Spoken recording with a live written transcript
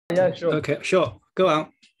Yeah, sure. Okay, sure. Go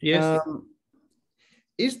on. Yes.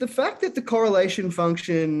 Is the fact that the correlation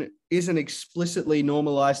function isn't explicitly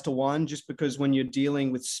normalized to 1 just because when you're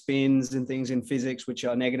dealing with spins and things in physics, which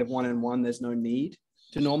are -1 and 1, there's no need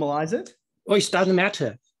to normalize it? Well, it doesn't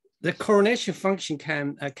matter. The correlation function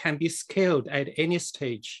can be scaled at any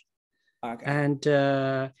stage. Okay. And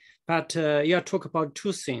but you talk about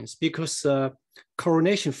two things, because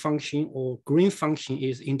correlation function or green function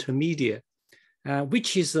is intermediate,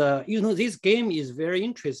 which is this game is very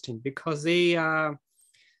interesting because the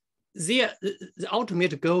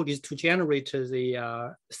ultimate goal is to generate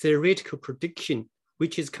the theoretical prediction,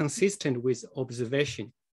 which is consistent with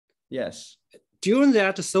observation. Yes. During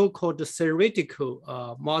that so-called theoretical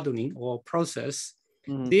modeling or process,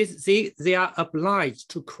 they are obliged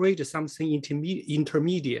to create something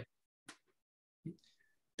intermediate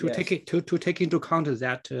to take into account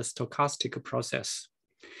that stochastic process.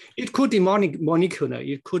 It could be molecular,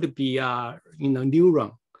 it could be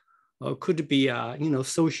neuron, or could be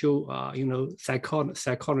social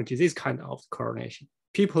psychology, this kind of correlation.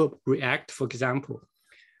 People react, for example,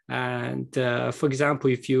 and for example,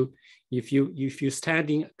 if you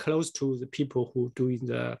standing close to the people who doing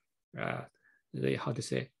the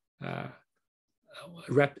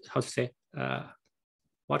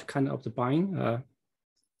what kind of the buying?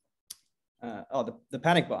 The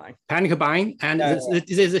panic buying. Panic buying, and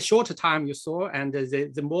there's a shorter time you saw, and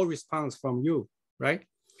the more response from you, right?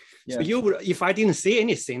 Yeah. So you would, if I didn't say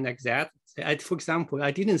anything like that, for example,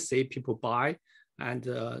 I didn't say people buy and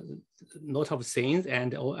lot of things,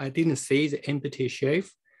 and I didn't say the empty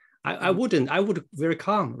shelf, I would very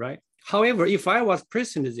calm, right? However, if I was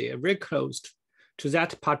present there, very close to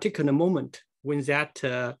that particular moment when that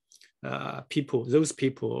those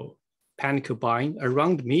people panic buying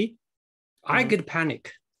around me, I get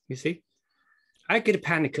panic, you see? I get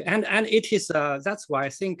panic, and it is that's why I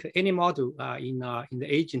think any model in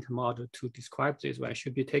the agent model to describe this way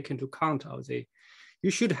should be taken into account of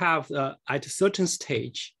you should have at a certain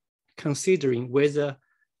stage considering whether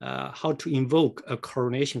how to invoke a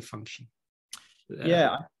correlation function.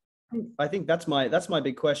 Yeah, I think that's my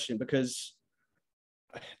big question, because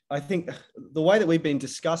I think the way that we've been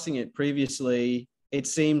discussing it previously, it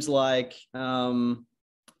seems like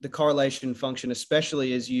the correlation function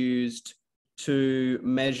especially is used to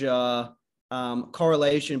measure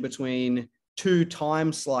correlation between two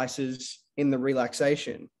time slices in the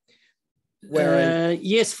relaxation. Whereas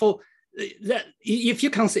yes, for that, if you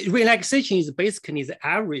consider relaxation is basically the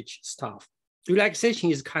average stuff.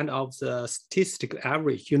 Relaxation is kind of the statistical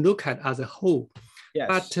average. You look at as a whole. Yes.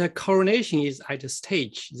 But correlation is at a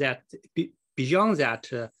stage that beyond that,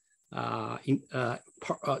 the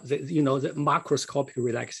macroscopic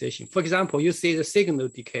relaxation. For example, you see the signal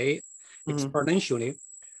decay exponentially,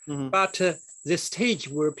 but the stage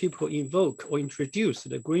where people invoke or introduce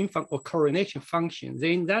the green or correlation function,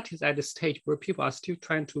 then that is at the stage where people are still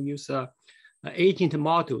trying to use an agent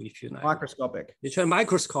model, if you know. Microscopic. They try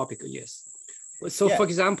microscopic, yes. So, for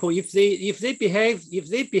example, if they behave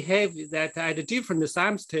that at a different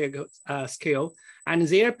time scale, and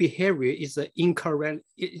their behavior is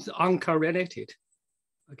uncorrelated,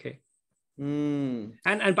 okay.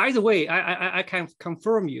 And by the way, I can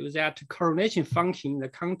confirm you that correlation function in the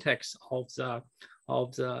context of the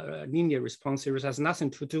linear response series has nothing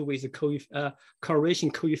to do with the correlation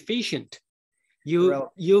coefficient.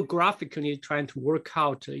 You graphically trying to work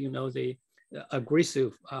out, the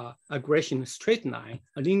aggressive aggression straight line,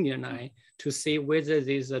 a linear line, to see whether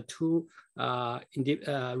there's a two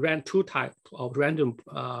type of random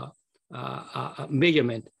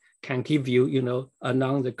measurement can give you,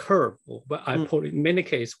 along the curve. But in many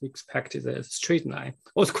cases, we expect a straight line.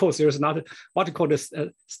 Of course, there's not what you call a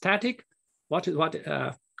static. What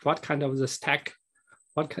kind of the stack?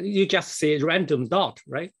 You just say random dot,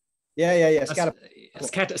 right? Yeah.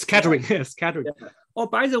 Scattering. Yeah. Oh,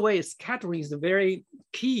 by the way, scattering is very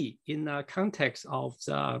key in the context of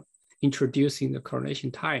introducing the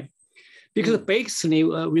correlation time. Because basically,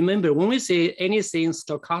 remember, when we say anything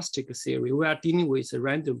stochastic theory, we are dealing with a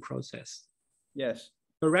random process. Yes.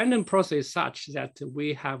 The random process is such that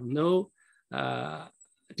we have no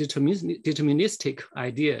deterministic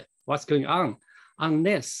idea what's going on,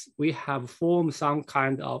 unless we have formed some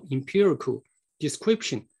kind of empirical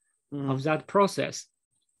description of that process,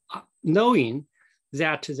 knowing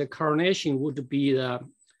that the correlation would be the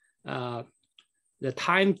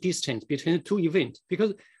time distance between the two events.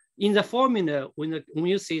 Because in the formula, when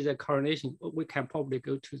you see the correlation, we can probably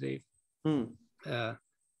go to the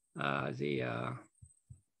I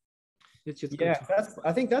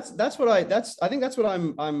think that's what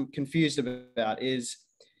I'm confused about, is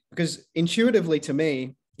because intuitively to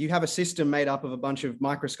me, you have a system made up of a bunch of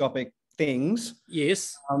microscopic things.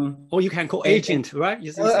 Yes. Or you can call agent, right?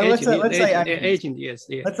 Let's say agents. Agent, yes.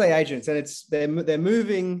 Yeah. Let's say agents, and they're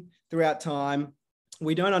moving throughout time.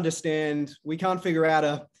 We don't understand. We can't figure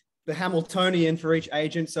out the Hamiltonian for each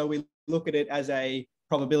agent, so we look at it as a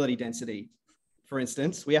probability density. For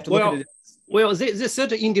instance, we have to look at it. Well, the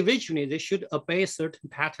certain individually they should obey a certain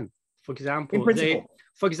pattern. For example,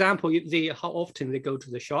 how often they go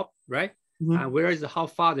to the shop, right? And how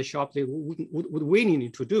far the shop they would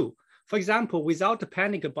willing to do. For example, without the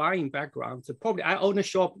panic buying background, so probably I own a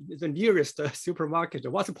shop, the nearest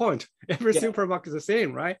supermarket. What's the point? Every supermarket is the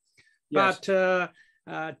same, right? Yes. But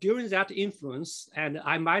during that influence, and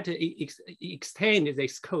I might extend the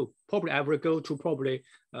scope. Probably I will go to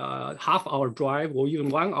half-hour drive or even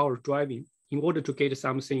 1 hour driving in order to get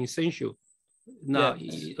something essential. Now,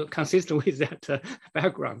 consistent with that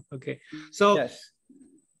background. Okay, so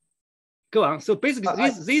go on. So basically,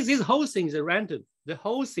 this whole thing is random. The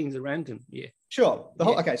whole thing is random. Yeah. Sure.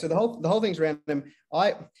 So the whole thing's random.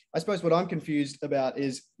 I suppose what I'm confused about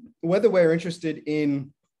is whether we're interested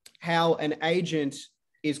in how an agent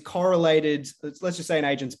is correlated. Let's just say an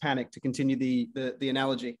agent's panic to continue the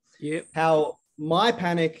analogy. Yeah. How my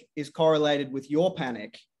panic is correlated with your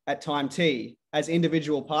panic at time t as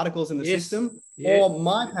individual particles in the system, or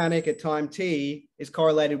my panic at time t is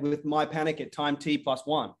correlated with my panic at time t plus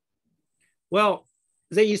 1. Well,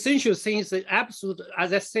 the essential thing is the absolute,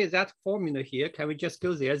 as I say, that formula here, can we just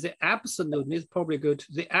go there? The absolute is probably good.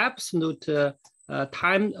 The absolute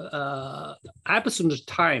absolute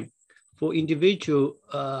time for individual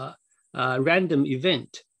random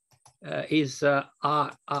event is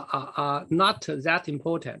are not that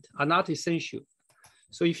important, are not essential.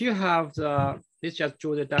 So if you have let's just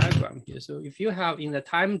draw the diagram here. So if you have in the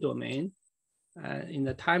time domain,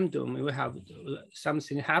 we have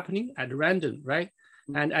something happening at random, right?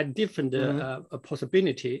 And at different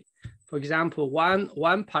possibility. For example, we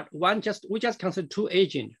just consider two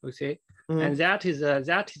agents, okay? And that is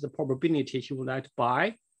the probability he would like to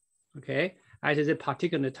buy, okay, at a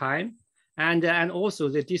particular time. And also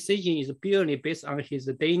the decision is purely based on his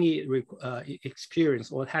daily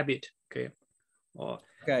experience or habit, okay?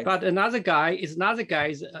 But another guy is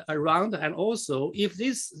around, and also if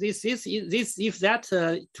that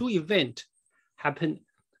two event happen,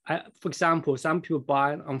 for example, some people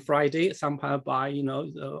buy on Friday, some people buy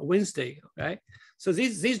Wednesday, right? So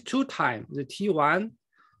these two times, the T1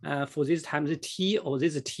 for this time, the T or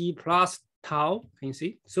this is T plus tau, can you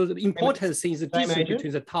see? So the important thing is the distance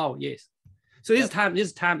between the tau, yes. So this time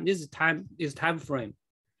frame.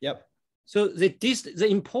 Yep. So the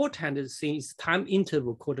important thing is time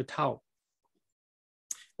interval called tau.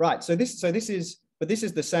 Right. So this is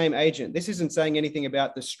the same agent. This isn't saying anything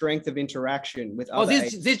about the strength of interaction with other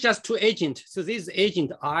agents. This just two agents. So this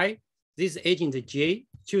agent I, this agent J.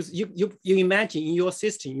 Choose you imagine in your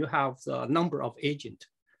system you have the number of agents.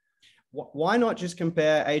 Why not just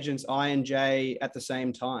compare agents I and J at the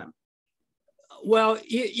same time? Well,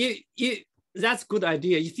 that's a good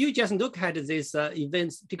idea. If you just look at these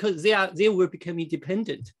events, because they will become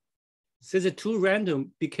independent. So the two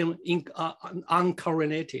random become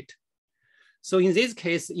uncorrelated. So in this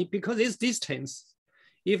case, because this distance,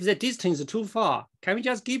 if the distance is too far, can we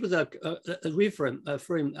just give the reference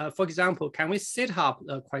frame? For example, can we set up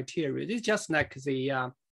a criteria? This is just like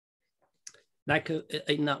the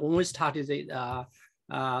when we started the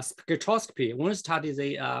spectroscopy, when we started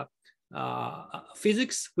the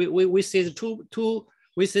physics, we see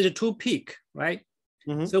the two peak, right?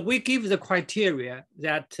 So we give the criteria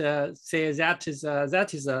that say that is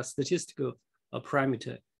a statistical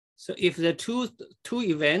parameter. So if the two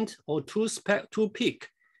event or two peak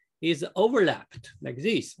is overlapped like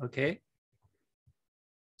this, okay?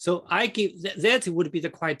 So I give that would be the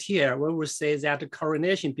criteria where we say that the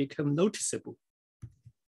correlation become noticeable.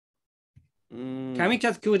 Can we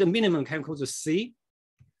just go the minimum can go to C?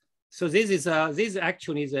 So this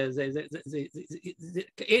actually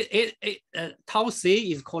tau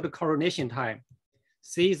C is called coronation time.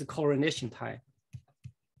 C is coronation time.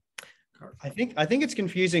 I think it's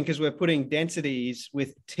confusing because we're putting densities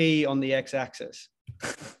with T on the x-axis.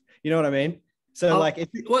 You know what I mean? So you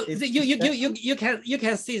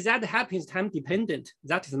can see that happens time dependent.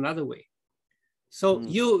 That is another way. So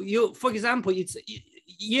you for example, it's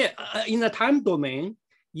in the time domain.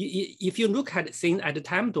 If you look at things at the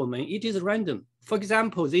time domain, it is random. For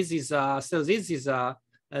example, this is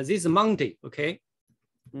Monday, okay,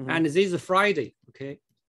 and this is Friday, okay.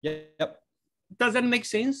 Yep. Does that make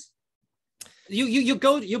sense? If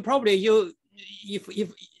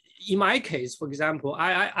in my case, for example,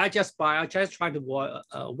 I just try to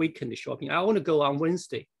avoid weekend shopping. I want to go on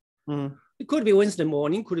Wednesday. It could be Wednesday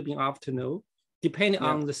morning, could be afternoon, depending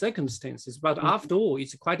on the circumstances. But after all,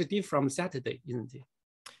 it's quite different from Saturday, isn't it?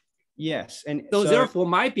 Yes, and so therefore,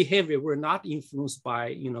 my behavior were not influenced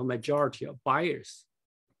by majority of buyers.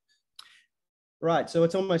 Right. So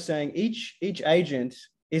it's almost saying each agent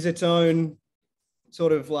is its own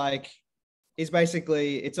sort of like is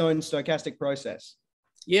basically its own stochastic process.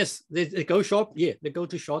 Yes, they go shop. Yeah, they go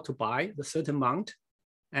to shop to buy the certain amount,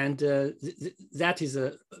 and that is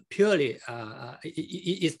purely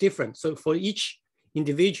it's different. So for each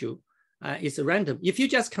individual, it's random. If you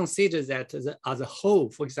just consider that as a whole,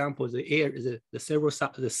 for example, the air, the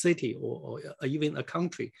city, or even a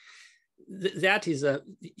country, that is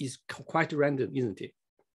quite random, isn't it?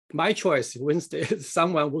 My choice Wednesday,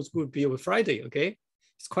 someone was good be on Friday. Okay,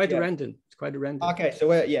 it's quite random. It's quite random. Okay, so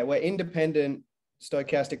we're independent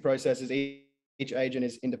stochastic processes. Each agent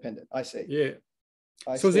is independent. I see. Yeah.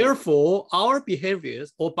 So therefore, our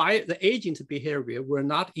behaviors or by the agent behavior will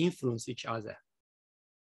not influence each other.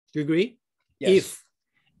 Do you agree? Yes.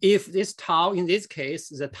 If this tau, in this case,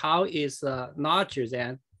 the tau is larger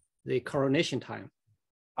than the correlation time.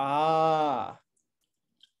 Ah,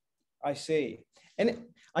 I see. And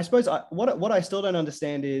I suppose what I still don't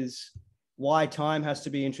understand is why time has to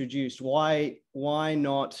be introduced. Why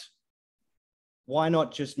not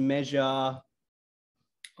just measure?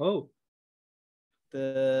 You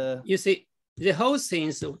see, the whole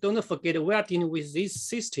thing, so don't forget, we are dealing with this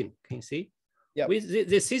system, can you see? Yeah.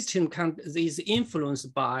 The system is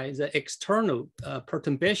influenced by the external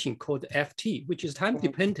perturbation called FT, which is time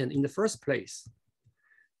dependent in the first place.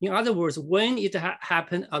 In other words, when it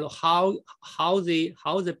happened, how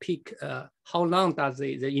the peak, how long does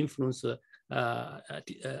the influence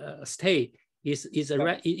stay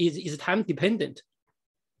is time dependent.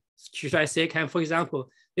 Should I say, for example,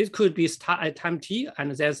 it could be start at time t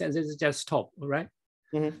and then just stop, right?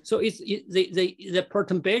 So the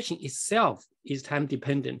perturbation itself is time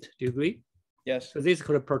dependent. Do you agree? Yes. So this is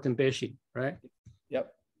called perturbation, right?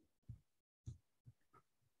 Yep.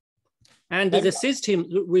 And the system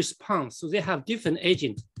responds. So they have different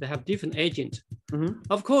agents.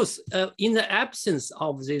 Of course, in the absence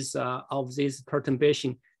of this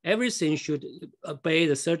perturbation, everything should obey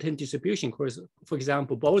the certain distribution. For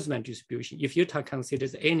example, Boltzmann distribution. If you consider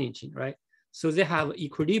the energy, right? So they have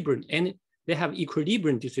equilibrium, and they have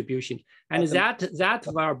equilibrium distribution, and that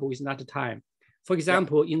variable is not the time. For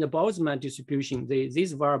example, in the Boltzmann distribution,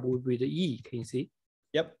 this variable would be the E. Can you see?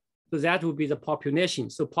 Yep. So that would be the population.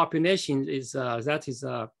 So population is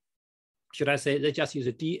should I say, they just use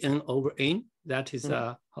a dn over n. That is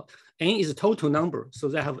n is a total number. So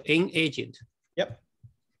they have n agent. Yep.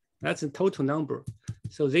 That's a total number.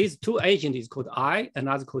 So these two agents is called I,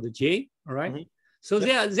 another called J. All right. So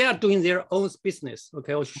they are doing their own business,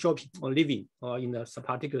 okay, or shopping or living or in a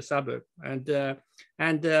particular suburb, and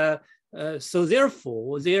so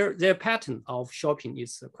therefore their pattern of shopping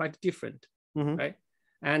is quite different, right?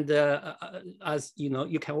 And as you know,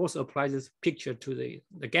 you can also apply this picture to the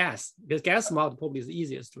gas, because gas model probably is the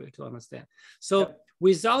easiest way to understand. So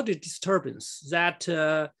without the disturbance, that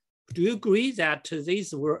do you agree that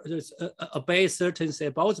these were obey certain,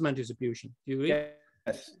 say, Boltzmann distribution? Do you agree?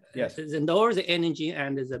 Yes. The lower the energy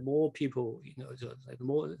and the more people, the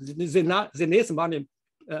more they need some money.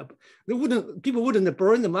 People wouldn't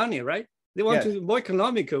burn the money, right? They want to be more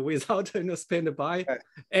economical without spend to buy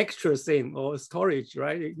extra thing or storage,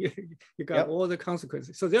 right? You got all the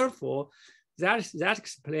consequences. So therefore, that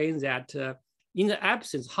explains that in the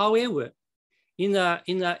absence, however, in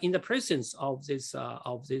the presence of this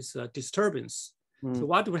disturbance. So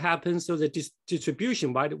what would happen? So the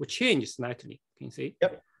distribution would change slightly. Can you see?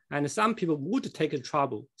 Yep. And some people would take the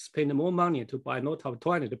trouble, spend more money to buy not top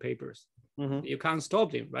 20 papers. You can't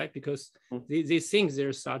stop them, right? Because they think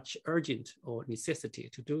there's such urgent or necessity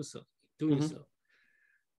to do so. So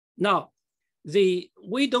now, we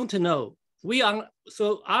don't know.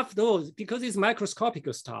 So after all, because it's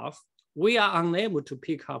microscopic stuff, we are unable to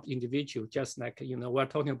pick up individual. Just like we're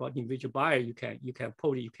talking about individual buyer. You can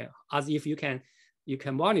as if you can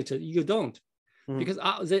monitor. You don't. Because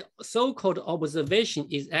the so-called observation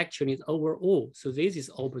is actually overall. So this is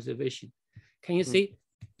observation. Can you see?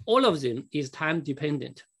 All of them is time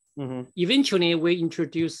dependent. Eventually, we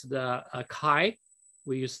introduce the chi,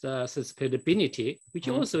 we use the suspendability, which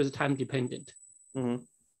also is time dependent.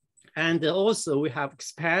 And also we have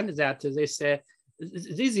expanded that they say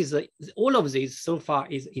this is all of this so far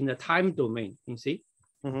is in the time domain. You see,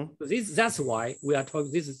 so that's why we are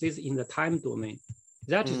talking. This is in the time domain.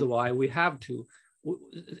 That is why we have to.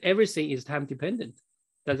 Everything is time dependent.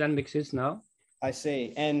 Does that make sense now? I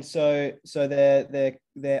see. And so they're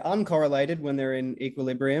uncorrelated when they're in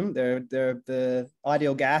equilibrium. They're the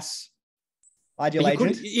ideal gas, ideal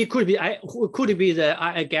agent. It could be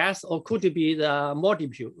the gas, or could it be the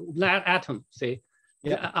molecule, that atom, say,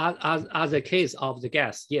 as a case of the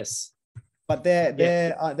gas. Yes. But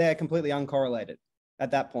they're completely uncorrelated at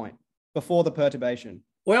that point before the perturbation.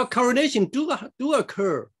 Well, correlation do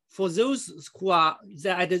occur for those who are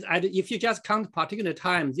that. If you just count particular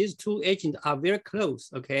time, these two agents are very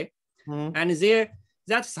close. Okay, and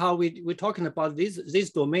that's how we're talking about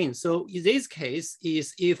this domain. So in this case,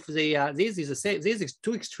 is if this is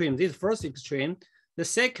two extreme. This first extreme, the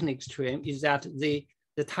second extreme is that the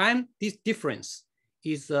time this difference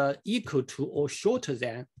is equal to or shorter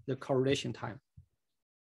than the correlation time.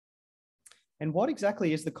 And what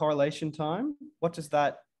exactly is the correlation time? What does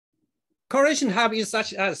that? Correlation time is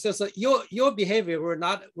such as so your behavior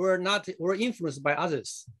were influenced by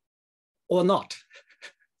others, or not.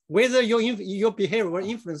 Whether your behavior were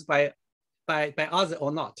influenced by others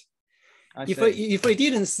or not. If we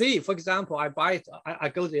didn't see, for example, I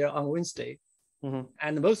go there on Wednesday,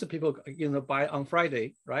 and most people buy on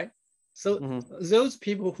Friday, right? So those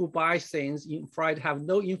people who buy things in Friday have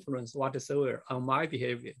no influence whatsoever on my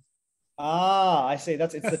behavior. Ah, I see.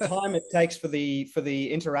 It's the time it takes for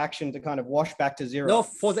the interaction to kind of wash back to zero. No,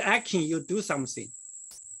 for the action, you do something.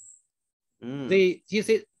 You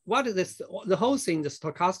see, what is this? The whole thing, the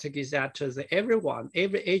stochastic, is that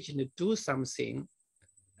every agent do something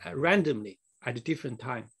randomly at a different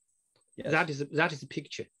time. Yes. That is the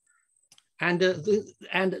picture, and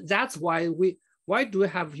that's why do we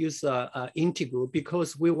have use integral?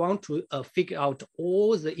 Because we want to figure out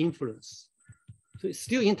all the influence. So it's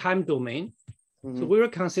still in time domain. So we will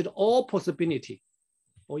consider all possibility,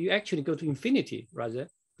 or you actually go to infinity rather.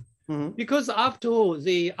 Because after all,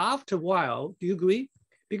 after a while, do you agree?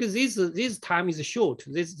 Because this time is short.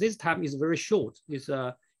 This time is very short. We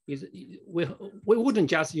wouldn't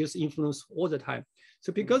just use influence all the time.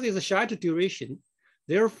 So because it's a short duration,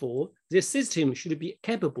 therefore the system should be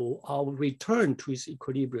capable of return to its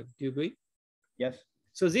equilibrium. Do you agree? Yes.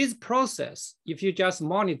 So this process, if you just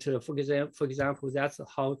monitor, for example, that's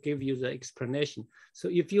how I give you the explanation. So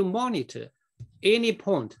if you monitor any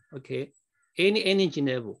point, okay, any energy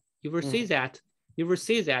level, you will see that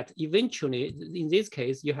eventually, in this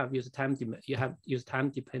case, you have used time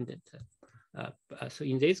dependent. So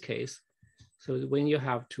in this case, so when you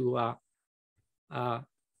have to,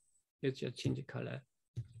 let's just change the color.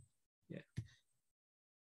 Yeah.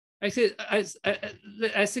 I think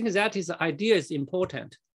that is the idea is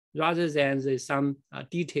important rather than some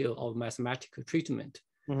detail of mathematical treatment.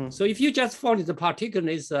 So if you just follow the particle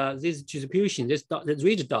this distribution, this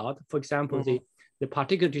red dot, for example, the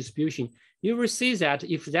particle distribution, you will see that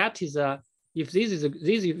if this is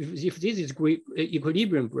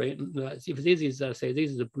equilibrium brain, if this is say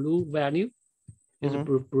this is the blue value, is a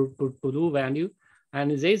blue value,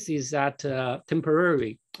 and this is that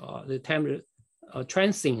temporary the temporary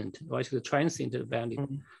transient, or actually the transient value.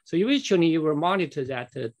 So eventually you will monitor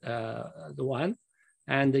that the one,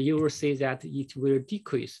 and you will see that it will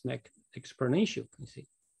decrease like exponential. You see.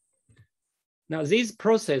 Now this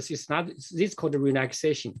process is not this called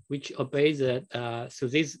relaxation, which obeys the so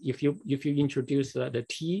this if you introduce the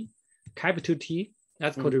T, capital T,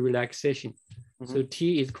 that's called a relaxation. So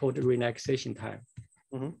T is called the relaxation time.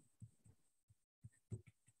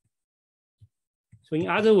 So in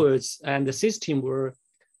other words, and the system will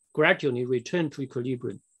gradually return to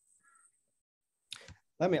equilibrium.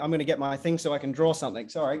 I'm going to get my thing so I can draw something.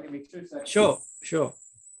 Sorry, give me 2 seconds. Sure.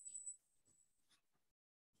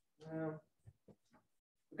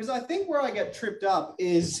 Because I think where I get tripped up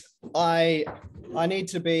is I need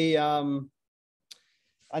to be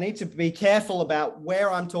careful about where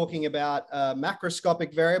I'm talking about a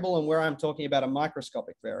macroscopic variable and where I'm talking about a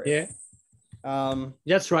microscopic variable. Yeah.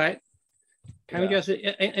 That's right. Can we just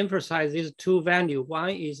emphasize these two values?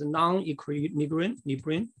 One is non-equilibrium.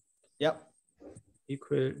 Yep.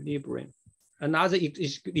 Equilibrium. Another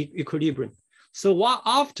is equilibrium. So what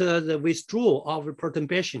after the withdrawal of the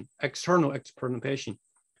perturbation, external perturbation,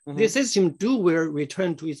 the system will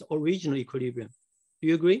return to its original equilibrium. Do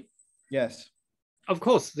you agree? Yes. Of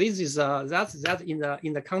course, this is that's in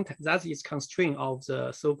the context that is constraint of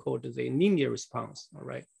the so-called the linear response. All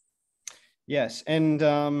right. Yes, and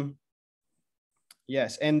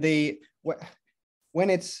yes, and when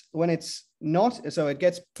it's not, so it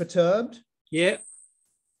gets perturbed. Yeah.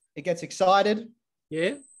 It gets excited.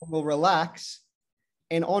 Yeah. Will relax,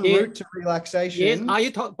 and en route to relaxation. Yes. Are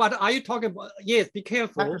you talking about? Yes. Be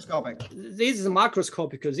careful. Macroscopic. This is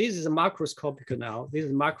macroscopic. This is macroscopic now. This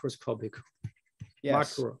is macroscopic.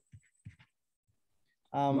 Yes. Macro.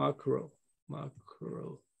 Macro.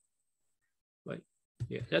 Right.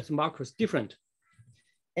 Yeah, that's macros different.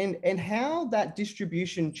 And how that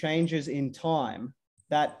distribution changes in time,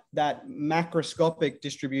 that macroscopic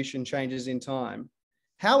distribution changes in time,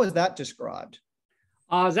 how is that described?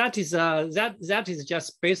 That is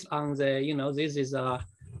just based on the, this is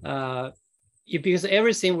because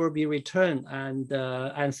everything will be returned,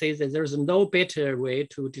 and say that there's no better way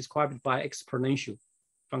to describe it by exponential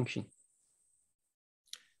function.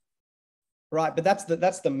 Right, but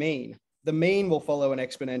that's the mean. The mean will follow an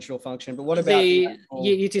exponential function. But what about it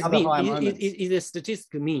is a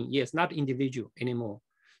statistical mean? Yes, not individual anymore.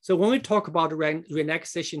 So when we talk about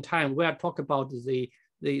relaxation time, we are talking about the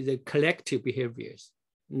collective behaviors,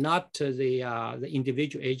 not the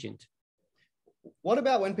individual agent. What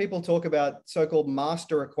about when people talk about so-called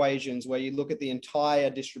master equations, where you look at the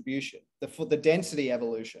entire distribution, the density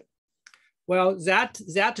evolution? Well, that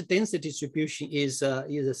density distribution is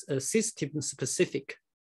system specific.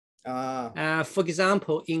 For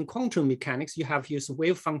example, in quantum mechanics, you have used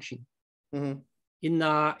wave function. Mm-hmm. In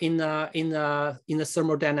the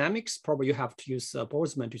thermodynamics, probably you have to use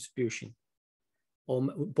Boltzmann distribution or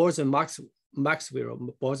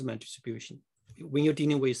Boltzmann-Maxwell Boltzmann distribution when you're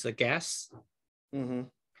dealing with a gas. Mm-hmm.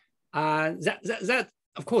 That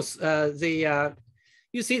of course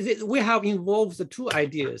you see we have involved the two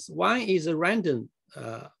ideas. One is a random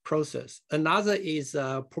process. Another is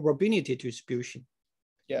a probability distribution.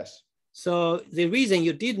 Yes. So the reason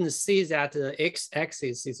you didn't see that the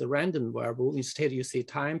x-axis is a random variable, instead you see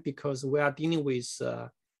time, because we are dealing with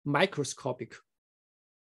a microscopic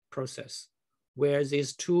process where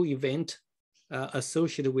these two events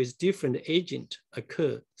associated with different agents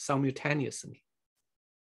occur simultaneously.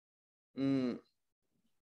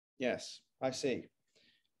 Yes, I see.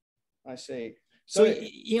 So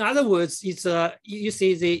in other words, it's you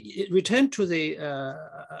see the return to the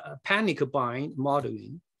panic buying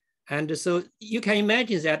modeling. And so you can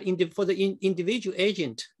imagine that for the individual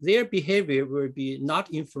agent, their behavior will be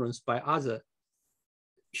not influenced by other,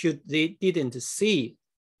 should they didn't see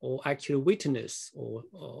or actually witness or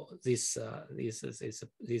this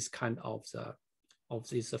kind of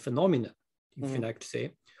this phenomena, if you like to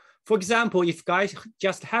say. For example, if guys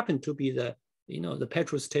just happen to be the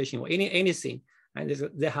petrol station or anything, and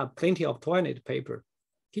they have plenty of toilet paper,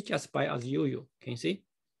 he just buy as usual. Can you see?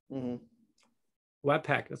 Mm-hmm. One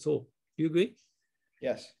pack, that's all. Do you agree?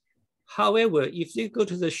 Yes. However, if they go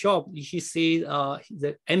to the shop, he see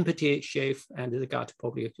the empty shelf and they got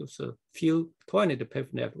probably just a few toilet paper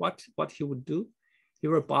left. What he would do? He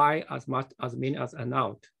will buy as many as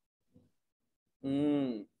allowed.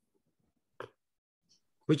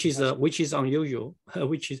 Which is unusual.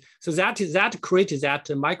 So that created that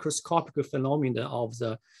microscopic phenomenon of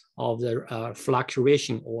the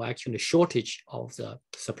fluctuation, or actually shortage of the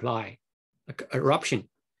supply, eruption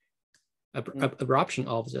of the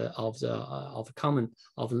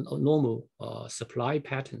normal supply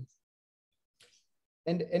pattern.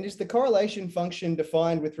 And is the correlation function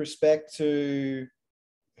defined with respect to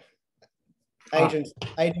agents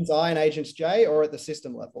I and agents J, or at the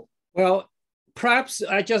system level? Well, perhaps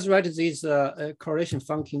I just read this correlation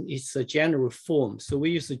function is a general form. So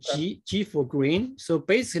we use G for green. So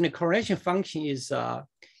basically, the correlation function is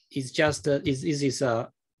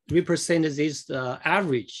represent this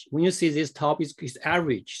average. When you see this top is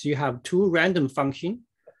average, so you have two random function,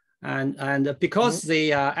 and because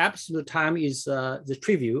the absolute time is the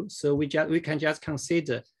trivial, so we can just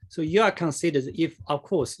consider. So you are considered if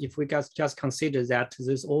we just consider that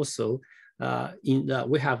there's also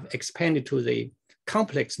we have expanded to the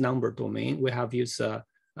complex number domain. We have used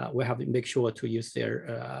we have to make sure to use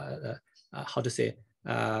their how to say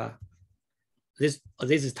this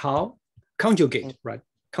is tau conjugate, right?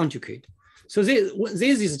 Conjugate. So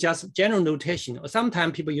this is just general notation.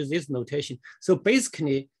 Sometimes people use this notation. So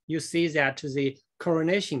basically, you see that the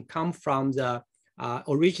correlation comes from the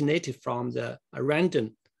originated from the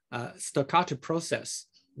random stochastic process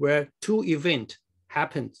where two events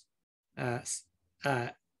happen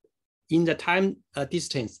in the time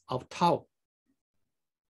distance of tau.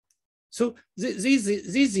 So this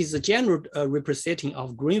is a general representing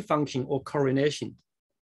of green function or correlation.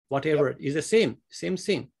 Whatever is the same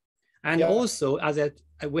thing. And also, as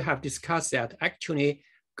we have discussed that actually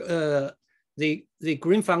the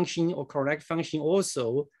green function or correct function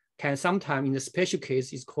also can sometimes in the special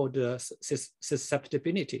case is called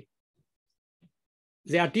susceptibility.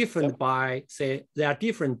 They are different by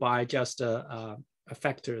just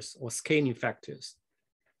factors or scaling factors.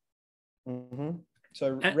 Mm-hmm.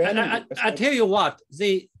 So I tell you what,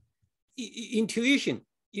 the intuition,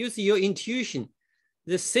 use your intuition.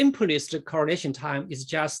 the simplest correlation time is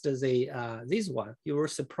just the this one. You were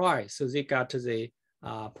surprised. So they got the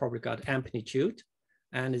probably got amplitude,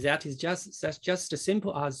 and that is just as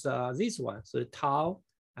simple as this one. So tau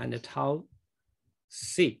and tau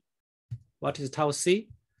c. What is tau c?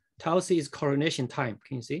 Tau c is coronation time.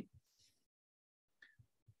 Can you see?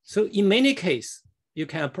 So in many cases, you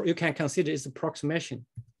can consider its approximation,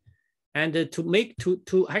 and in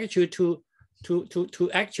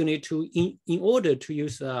order to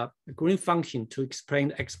use a Green function to explain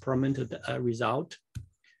the experimental result,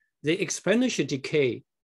 the exponential decay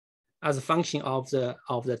as a function of the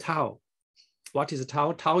tau. What is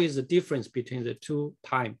tau? Tau is the difference between the two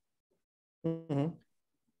time.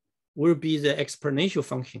 Will be the exponential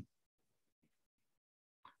function.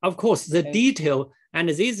 Of course, the detail, and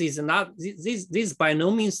this is not this by no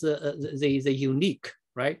means the unique,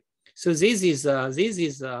 right? So this is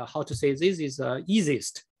how to say, this is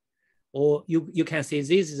easiest, or you can say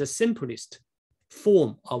this is the simplest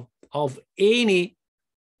form of any.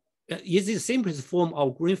 Is the simplest form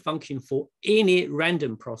of Green function for any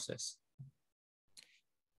random process.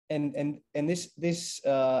 And this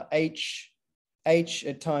h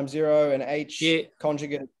at time 0 and h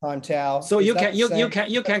conjugate at time tau. So you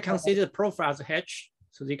can consider the profile as h.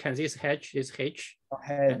 So you can this h is h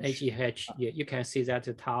and h. Yeah, you can see that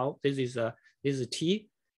the tau. This is t,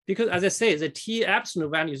 because as I say, the t absolute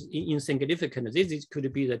value is insignificant. This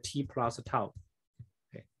could be the t plus tau.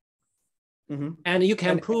 Okay. And you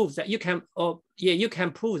can prove that you can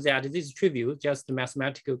prove that this is trivial, just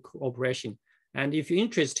mathematical operation. And if you're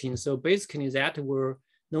interested, so basically that will,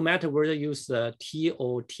 no matter whether you use t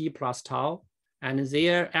or t plus tau, and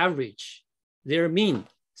their average, their mean,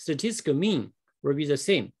 statistical mean will be the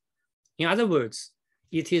same. In other words,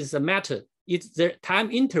 it is a matter, it's the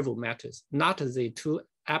time interval matters, not the two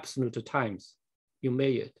absolute times you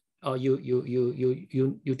measured or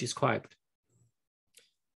you described.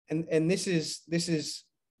 And this is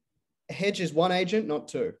Hedge is one agent, not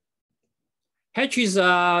two. Hedge is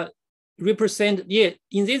represent,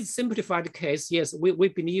 in this simplified case, yes, we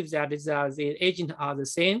believe that the agents are the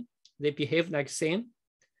same, they behave like same,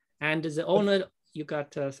 and the owner, you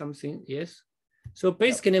got something, yes. So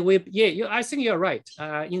basically, I think you're right.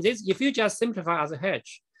 In this, if you just simplify as a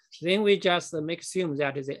hedge, then we just assume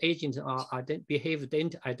that the agents behave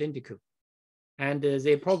identical, and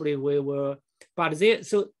they probably will. But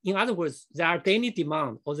so in other words, their daily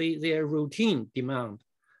demand or their routine demand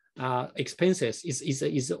expenses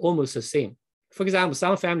is almost the same. For example,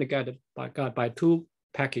 some family got by two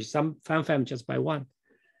packages, some family just by one.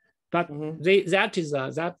 But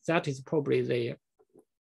that is probably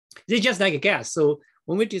they just like a gas. So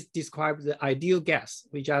when we describe the ideal gas,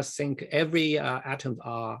 we just think every atoms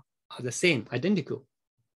are the same, identical.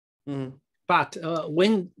 But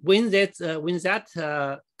when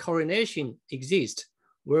that correlation exists,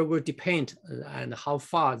 where will depend on how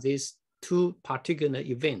far these two particular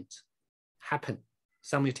events happen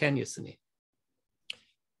simultaneously.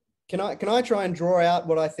 Can I try and draw out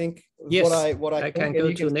what I think? Yes, what I can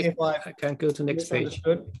go to next. I can go to next page.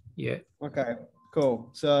 Yeah. Okay. Cool.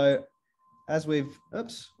 So as we've,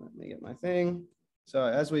 oops, let me get my thing. So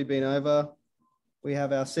as we've been over, we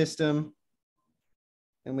have our system,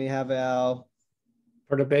 and we have our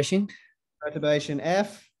perturbation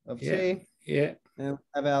F of T. Yeah. And we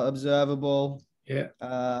have our observable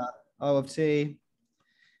O of T.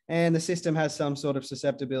 And the system has some sort of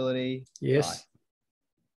susceptibility. Yes.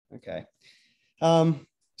 Okay.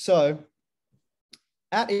 So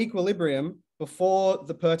at equilibrium, before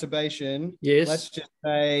the perturbation, let's just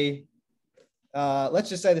say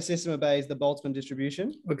the system obeys the Boltzmann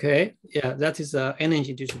distribution. Okay. Yeah, that is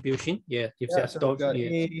energy distribution. Yeah. If that's so we've got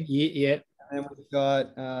E, and we've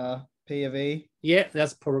got P of E. Yeah,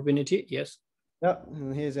 that's probability. Yes. Yep.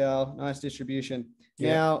 And here's our nice distribution.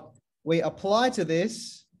 Now we apply to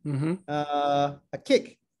this a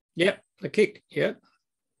kick. Yeah, a kick. Yeah.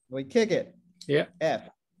 We kick it. Yeah. F.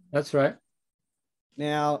 That's right.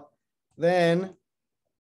 Now, then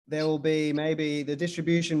there will be, maybe the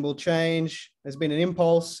distribution will change. There's been an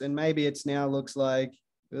impulse, and maybe it's now looks like,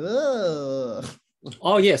 ugh.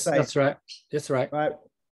 Oh, yes, that's right. That's right. Right.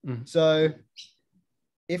 So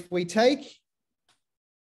if we take,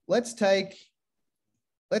 so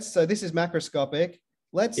this is macroscopic.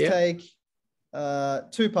 Let's take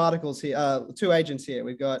two particles here, two agents here.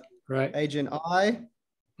 We've got agent I,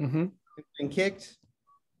 who's been kicked,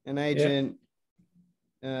 and agent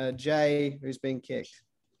J, who's been kicked.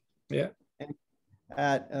 Yeah. And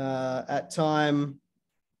at time,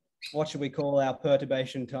 what should we call our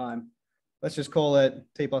perturbation time? Let's just call it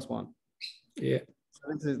T plus 1. Yeah.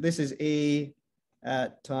 So this is E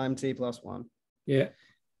at time T plus 1. Yeah.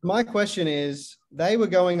 My question is, they were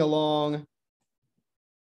going along.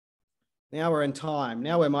 Now we're in time.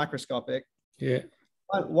 Now we're microscopic. Yeah.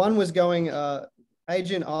 One was going,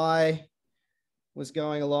 agent I was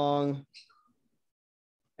going along,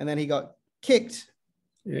 and then he got kicked.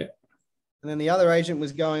 Yeah. And then the other agent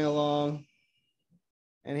was going along,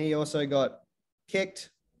 and he also got kicked.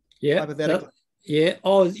 Yeah. Hypothetically. Yeah.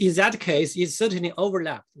 Or in that case, it certainly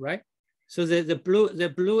overlapped, right? So the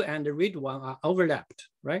blue and the red one are overlapped,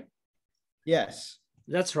 right? Yes.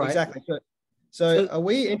 That's right. Exactly. So are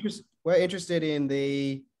we interested? We're interested in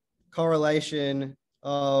the correlation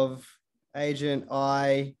of agent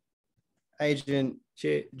I, agent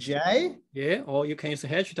J. Yeah, or you can use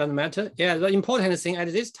H, doesn't matter. Yeah, the important thing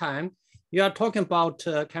at this time, you are talking about,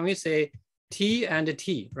 can we say T and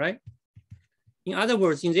T, right? In other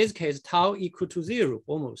words, in this case, tau equal to 0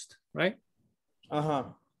 almost, right? Uh-huh.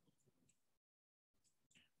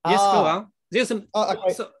 Yes, go on. There's some,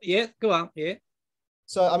 okay. So, yeah, go on, yeah.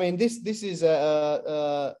 So, I mean, this is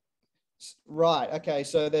right. Okay,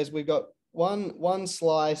 so we've got one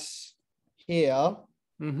slice here.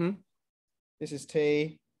 Mm-hmm. This is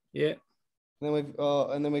T. Yeah.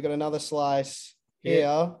 And then we've got another slice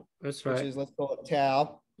here. That's right. Which is, let's call it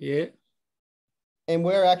tau. Yeah. And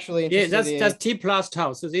we're actually interested in... that's T plus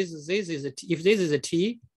tau. So this is a T. If this is a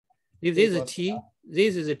T, if this is a T,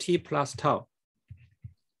 this is a T plus tau.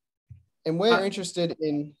 And we're interested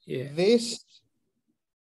in this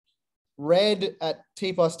red at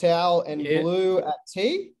T plus tau and blue at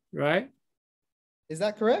T. Right. Is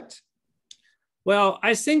that correct? Well,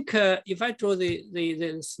 I think if I draw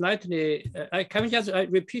the slightly, can we just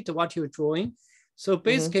repeat what you're drawing? So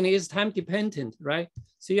basically it's time dependent, right?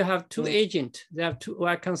 So you have two agents. They have two,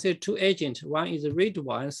 I consider two agents. One is a red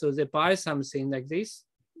one. So they buy something like this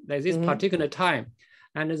particular time.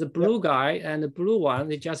 And the blue guy and the blue one,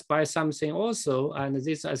 they just buy something also, and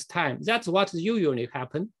this as time. That's what usually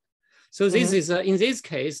happen. So this is, in this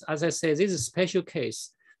case, as I say, this is a special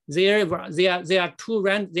case. These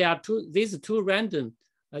two random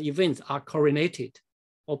events are correlated,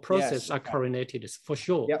 or processes are correlated for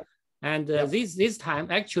sure. Yep. And this time,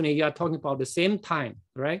 actually, you are talking about the same time,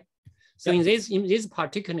 right? So in this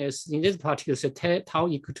particular tau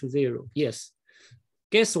equal to 0. Yes.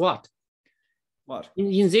 Guess what? What?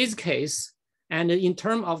 In this case, and in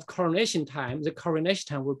terms of correlation time, the correlation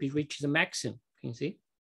time will be reached the maximum. Can you see?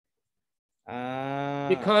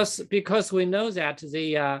 Because we know that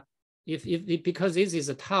the because this is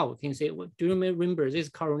a tau, can you see? Do you remember this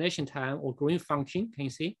correlation time or Green function? Can you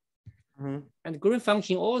see? And Green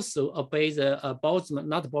function also obeys a Boltzmann,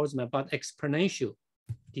 not Boltzmann, but exponential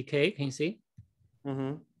decay. Can you see?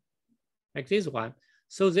 Like this one.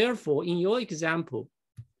 So therefore, in your example,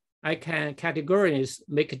 I can categorically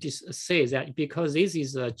say that because this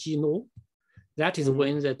is a G0, that is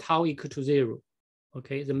when the tau equal to 0.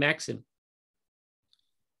 Okay, the maximum.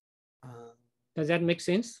 Does that make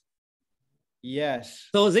sense? Yes.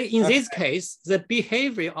 So in this case, the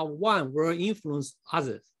behavior of one will influence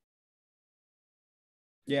others.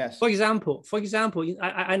 Yes. For example,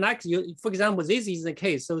 I like you. For example, this is the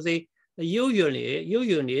case. So usually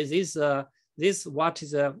this what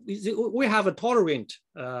is we have a tolerant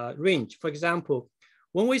range. For example,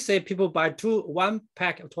 when we say people buy one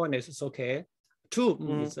pack of toilets, it's okay. Two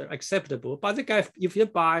is acceptable. But the guy, if you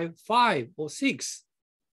buy 5 or 6,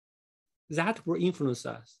 that will influence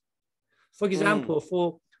us. For example,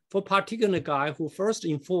 for particular guy who first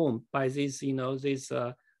informed by this,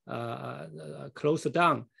 close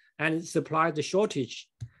down and supply the shortage,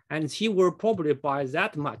 and he will probably buy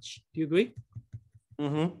that much. Do you agree?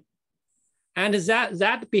 And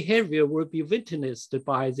that behavior will be witnessed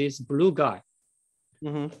by this blue guy.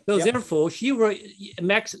 So therefore, he will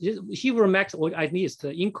max, or at least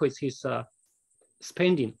increase his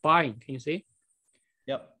spending, buying. Can you see?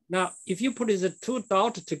 Yep. Now, if you put the two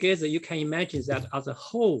dots together, you can imagine that as a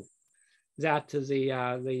whole, that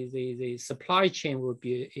the supply chain will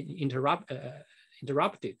be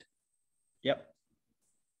interrupted. Yep.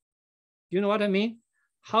 You know what I mean?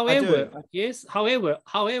 However, yes. However,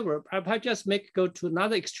 I just go to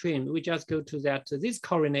another extreme. We just go to that this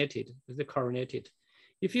correlated.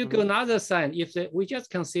 If you go another side, we just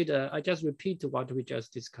consider, I just repeat what we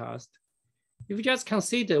just discussed. If you just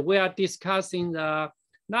consider, we are discussing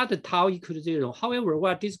not the tau equal to 0. However, we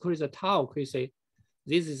are discussing the tau. We say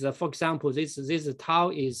this is, for example, this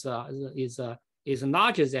tau is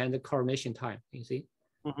larger than the correlation time. You see,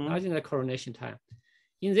 larger than the correlation time.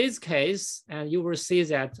 In this case, and you will see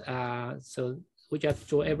that. So we just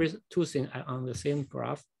draw every two things on the same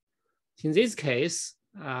graph. In this case,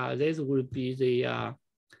 this will be the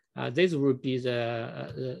this would be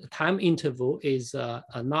the time interval is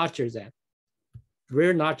larger than,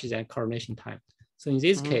 very larger than correlation time. So in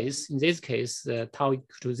this case, tau equal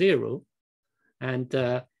to 0. And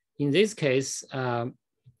in this case,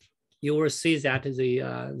 you will see that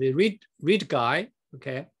the read guy,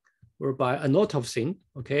 okay, will buy a lot of thing,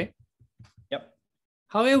 okay. Yep.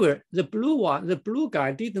 However, the blue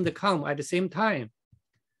guy didn't come at the same time,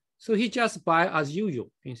 so he just buy as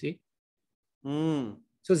usual. You see.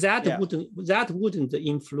 So that wouldn't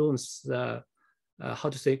influence how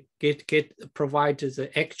to say provide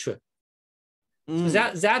the extra. So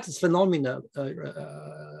that phenomena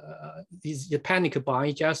is the panic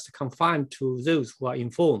buying just confined to those who are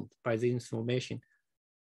informed by the information.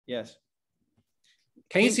 Yes.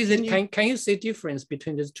 Can you see difference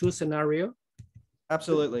between these two scenarios?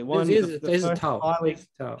 Absolutely. One is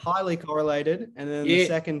highly correlated, and then the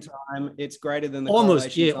second time it's greater than the almost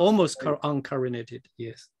uncorrelated.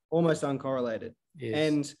 Yes. Almost uncorrelated. Yes.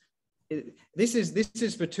 And this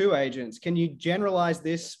is for two agents. Can you generalize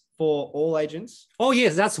this for all agents? Oh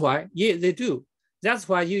yes, that's why. Yeah, they do. That's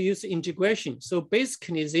why you use integration. So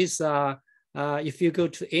basically, this if you go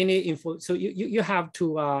to any info, so you have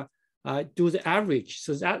to do the average.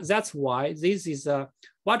 So that's why this is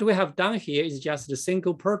what we have done here is just the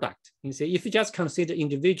single product. You see, if you just consider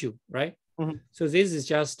individual, right? So this is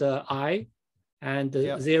just I and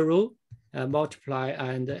 0 multiply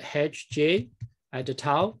and hj at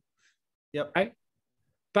tau. Yep. Right.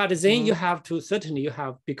 But then you have to certainly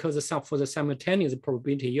because for the simultaneous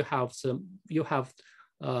probability you have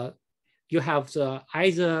the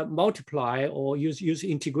either multiply or use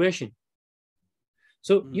integration.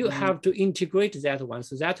 So you have to integrate that one.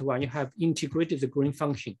 So that one you have integrated the Green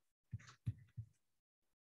function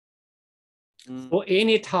for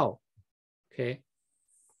any tau. Okay,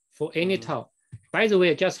 for any tau. By the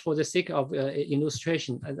way, just for the sake of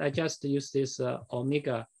illustration, I just use this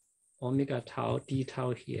omega tau d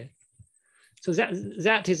tau here. So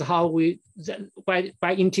that is how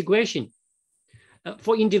by integration.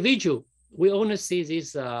 For individual, we only see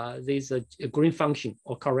this Green function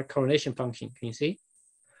or correlation function. Can you see?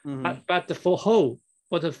 But for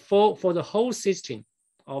the whole system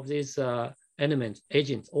of these elements,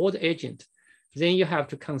 agents, all the agents, then you have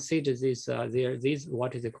to consider this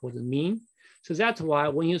what is it called, the mean. So that's why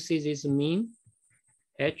when you see this mean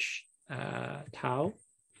h tau,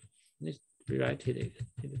 let's rewrite it a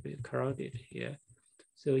little bit crowded here.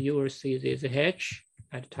 So you will see this h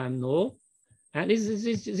at time null, and this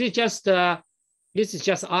is just I,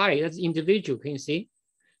 that's individual. Can you see?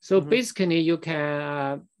 So basically, you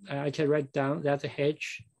can actually write down that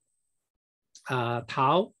h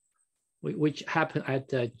tau, which happened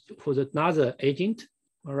for another agent.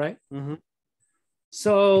 All right.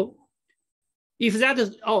 So if that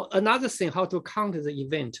is another thing, how to count the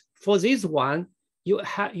event for this one, you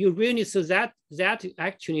really so that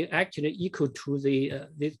actually equal to the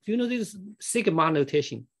this sigma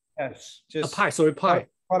notation. Yes. Just pi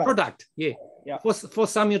product. Yeah. For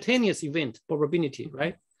simultaneous event probability,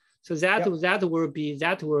 right? So that will be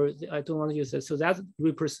I don't want to use it. So this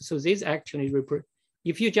actually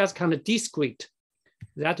if you just kind of discrete,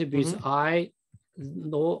 that would be I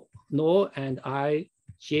no and I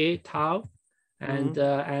j tau and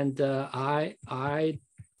I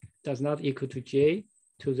does not equal to j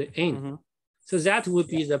to the n. So that would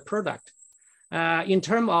be the product. In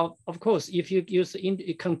terms of course, if you use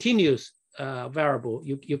a continuous variable,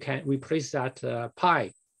 you can replace that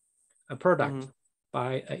pi product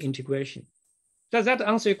by integration. Does that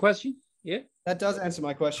answer your question? Yeah. That does answer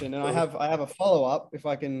my question, and I have a follow up. If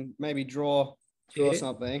I can maybe draw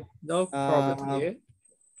something. No problem.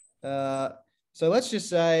 So let's just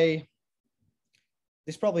say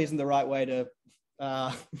this probably isn't the right way to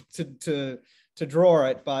draw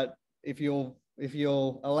it, but if you'll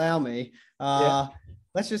allow me,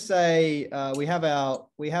 let's just say we have our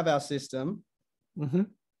system, and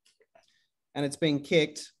it's been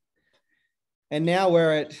kicked, and now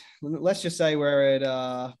we're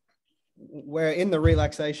in the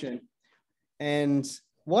relaxation. And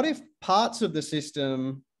what if parts of the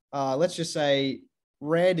system, let's just say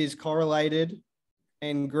red is correlated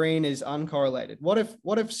and green is uncorrelated? What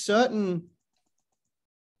if certain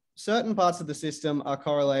parts of the system are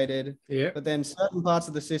correlated, but then certain parts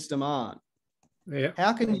of the system aren't?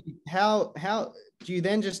 How do you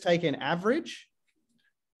then just take an average?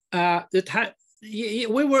 You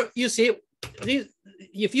see,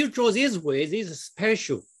 if you draw this way, this is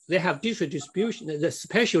special. They have different distribution. The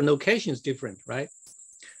spatial location is different, right?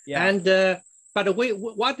 Yeah. And but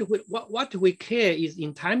what we care is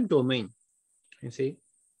in time domain. You see,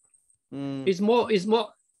 it's more.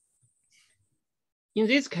 in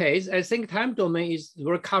this case, I think time domain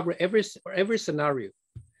will cover every scenario,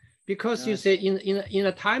 because you say in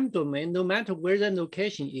a time domain, no matter where the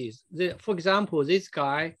location is, for example, this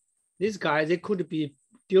guy, they could be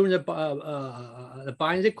during the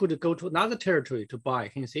buying, they could go to another territory to buy.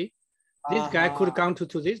 Can you see? This guy could have gone to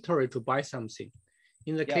this territory to buy something.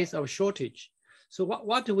 In the case of shortage, so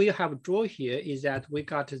what we have draw here is that we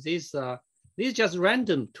got this. This just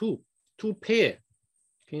random two pair.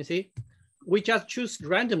 Can you see? We just choose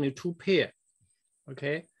randomly two pair.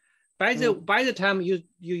 Okay. By the time you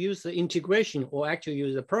use the integration, or actually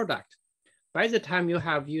use the product, by the time you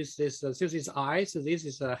have used this, so this is I, so this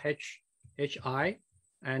is a HI,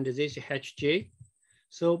 and this is HJ.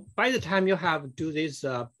 So by the time you have do this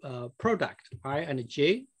product I and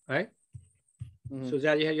J, right? So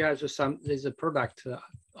that you have there's a product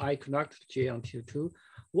I connect J until 2.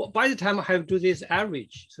 Well, by the time I have to do this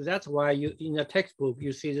average, so that's why you in the textbook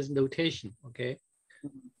you see this notation. Okay.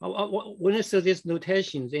 When you see this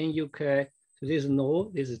notation, then you can, so this is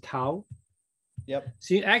no, this is tau. Yep.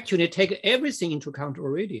 So you actually take everything into account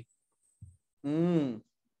already.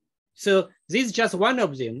 So this is just one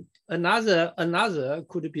of them. Another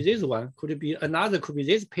could be this one, could be another, could be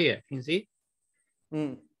this pair. Can you see?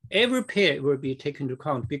 Every pair will be taken into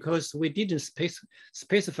account because we didn't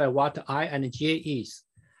specify what I and J is.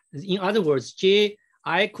 In other words, J,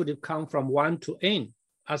 I could come from 1 to n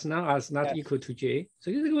as long as not equal to J.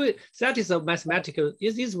 So that is a mathematical,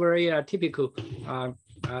 it is very typical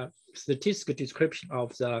statistical description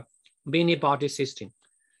of the many body system.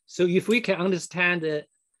 So if we can understand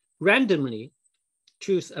randomly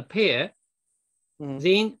choose a pair,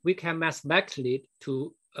 then we can mathematically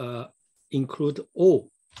to include all.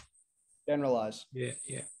 Generalize. Yeah.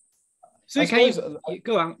 So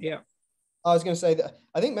go on, yeah. I was going to say that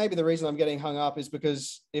I think maybe the reason I'm getting hung up is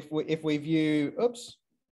because if we view,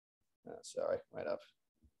 sorry, wait up.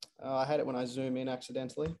 I had it when I zoom in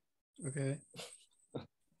accidentally. Okay.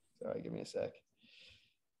 Sorry, give me a sec.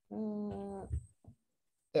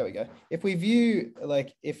 There we go. If we view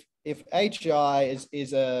like if HI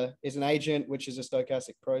is an agent which is a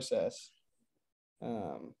stochastic process,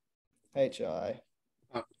 HI.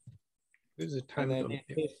 This is a time domain.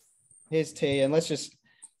 Here's T, and let's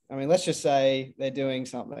just say they're doing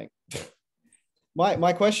something.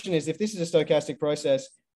 My question is, if this is a stochastic process,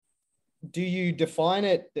 do you define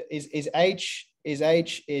it? Is H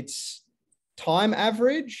its time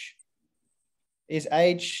average? Is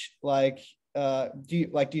H like do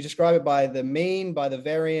you describe it by the mean, by the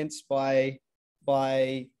variance, by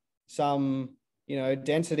some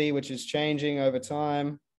density which is changing over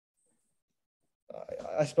time?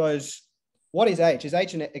 I suppose. What is H? Is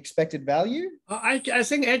H an expected value? I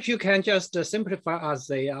think H you can just simplify as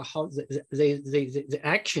the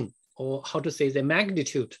action, or how to say the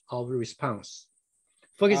magnitude of the response.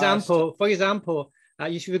 For example,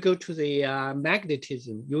 if you go to the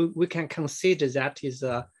magnetism, we can consider that is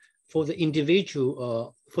for the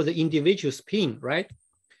individual spin, right?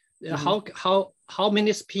 How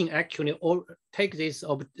many spin actually take this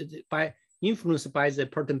by influenced by the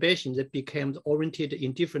perturbation that becomes oriented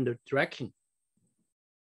in different direction.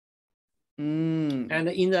 And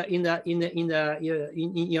in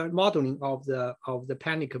your modeling of the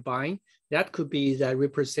panic buying, that could be that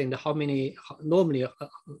represent how many normally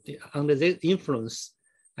under this influence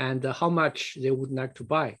and how much they would like to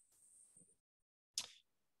buy.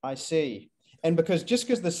 I see. And because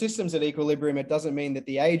the system's at equilibrium, it doesn't mean that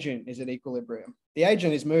the agent is at equilibrium. The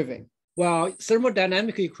agent is moving. Well,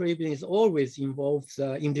 thermodynamic equilibrium is always involves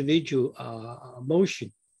individual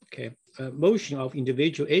motion. Okay, motion of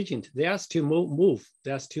individual agent. They are still move.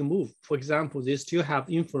 They are still move. For example, they still have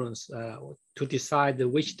influence to decide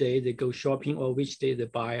which day they go shopping or which day they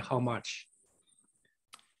buy how much.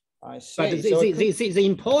 I see. But the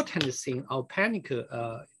important thing of panic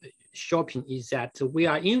shopping is that we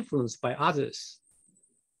are influenced by others.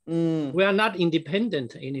 We are not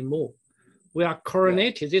independent anymore. We are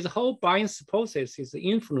coordinated. This whole buying process is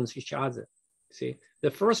influence each other. See,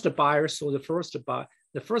 the first buyer saw the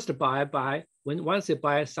first buyer buy once they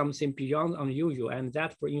buy something beyond unusual, and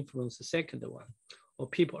that will influence the second one or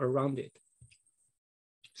people around it.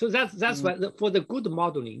 So that's why for the good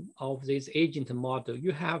modeling of this agent model,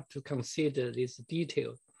 you have to consider this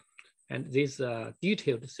detail and this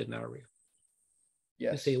detailed scenario.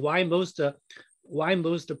 Yes. You see why most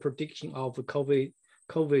prediction of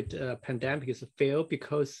COVID pandemic is fail,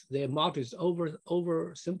 because their model is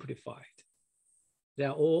oversimplified. They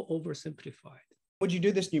are all oversimplified. Would you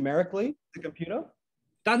do this numerically, the computer?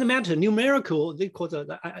 Doesn't matter. Numerical,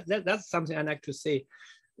 that's something I like to say.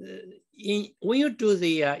 When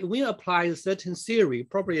you apply a certain theory,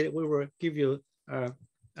 probably we will give you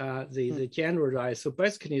the generalized. So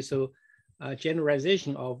basically,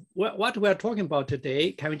 generalization of what we are talking about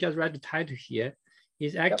today. Can we just write the title here?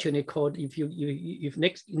 Is actually called, if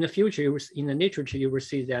next in the future in the literature you will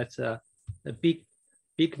see that the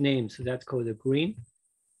big names. So that's called the Green.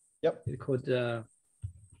 Yep. It's called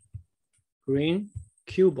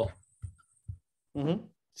Green-Kubo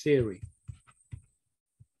Theory.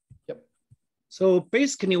 Yep. So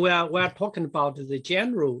basically, we are talking about the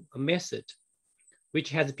general method, which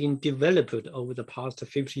has been developed over the past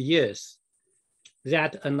 50 years,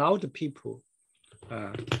 that allowed people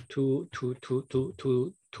to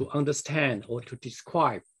understand or to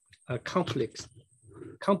describe a complex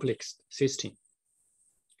system.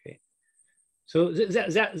 Okay, so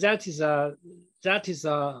that is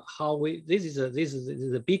how we. This is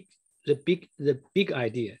the big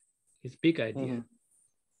idea. It's big idea.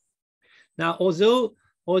 Now, although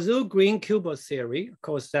Green-Kubo theory, of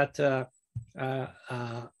course, that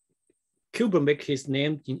Kubo made his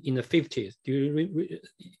name in the 50s. Do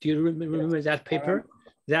you remember that paper?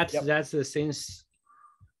 That's since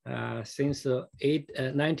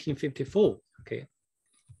 1954. Okay.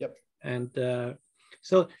 Yep. And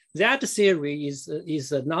so that theory is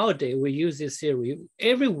nowadays we use this theory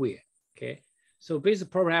everywhere. Okay. So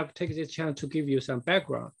basically, probably I have to take this chance to give you some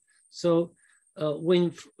background. So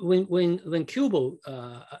when Kubo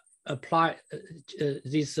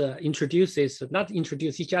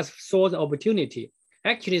he just saw the opportunity.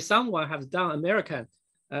 Actually, someone has done American,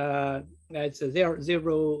 they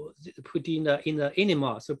put in the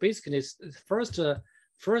animal. So basically, it's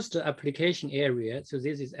first application area. So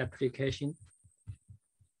this is application.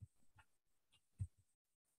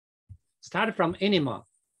 Start from animal.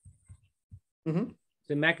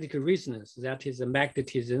 The magnetic resonance, that is the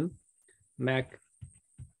magnetism,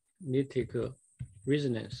 magnetical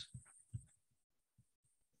resonance.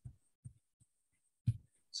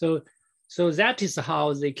 So that is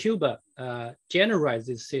how the Kubo generalized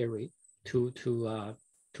this theory to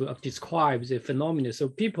describe the phenomena. So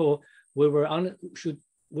people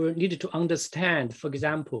needed to understand, for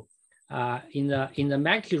example, in the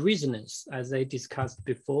magnetic resonance, as I discussed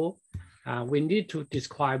before, we need to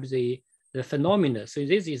describe the phenomena. So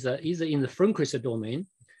this is either in the frequency domain.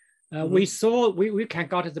 We can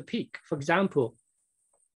go to the peak. For example,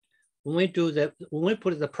 when we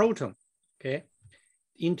put the proton, okay,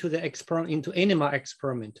 into animal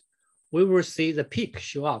experiment, we will see the peak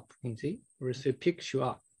show up. You see, we will see peak show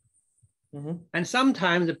up. And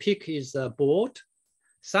sometimes the peak is broad,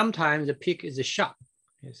 sometimes the peak is sharp,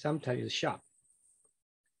 okay, sometimes it's sharp.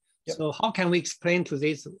 Yep. So how can we explain to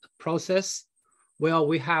this process? Well,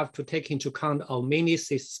 we have to take into account our many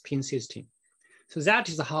spin system. So that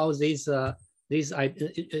is how this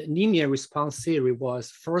linear response theory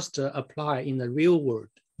was first applied in the real world.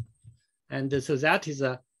 And so that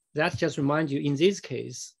just reminds you, in this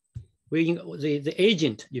case, the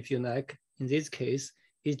agent, if you like, in this case,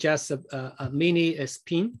 is just a mini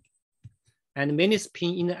spin. And many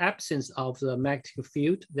spin in the absence of the magnetic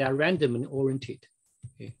field, they are randomly oriented.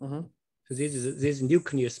 Okay. So this is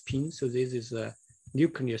nuclear spin. So this is a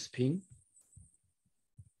nuclear spin.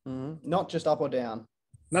 Not just up or down.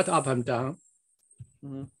 Not up and down.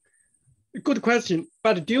 Good question.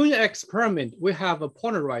 But during the experiment, we have a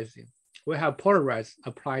polarizing. We have polarized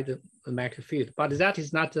applied the magnetic field. But that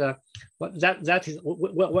is not.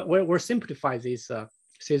 We'll simplify this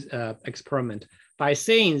experiment by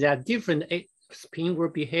saying that different spin will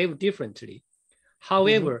behave differently.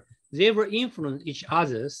 However, they will influence each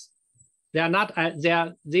others. They are not.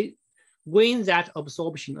 When that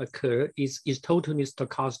absorption occurs is totally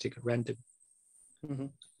stochastic, random.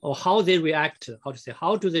 Or how they react,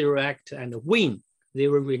 how do they react and when they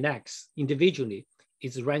will relax individually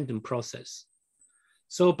is a random process.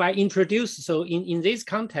 So in this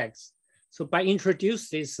context, so by introduce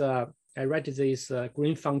this, I write this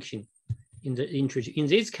green function in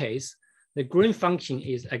this case, the green function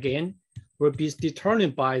is again, will be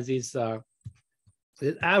determined by this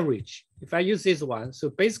average. If I use this one, so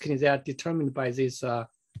basically they are determined by this.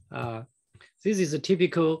 This is a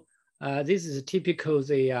typical.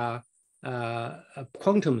 The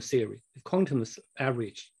quantum theory, quantum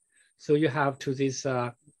average. So you have to this.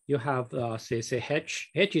 You have say H.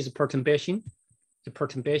 H is perturbation, the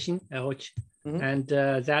perturbation H, and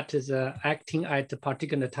that is acting at a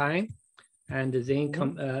particular time, and then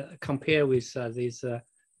compare with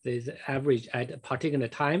this average at a particular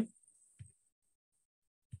time.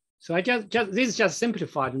 So this is just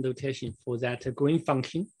simplified notation for that green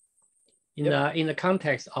function. In the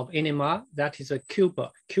context of NMR, that is a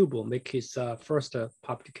Kubo make his first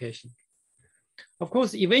publication. Of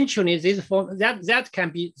course, eventually this form that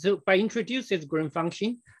can be, so by introducing this Green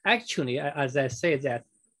function, actually, as I said, that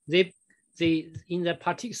they in the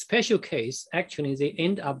particular special case, actually they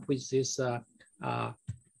end up with this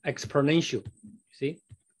exponential. See,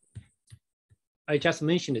 I just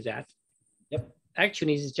mentioned that. Yep.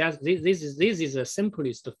 Actually, it's just this is the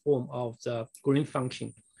simplest form of the Green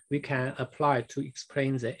function we can apply to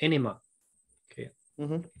explain the anima. Okay.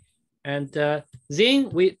 Mm-hmm. And then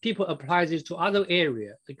people apply this to other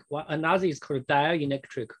area. Like another is called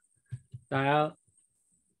dielectric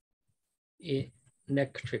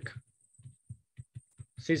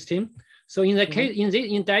system. So in the case in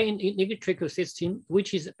dielectrical system,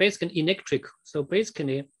 which is basically electric. So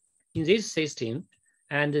basically, in this system,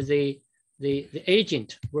 and the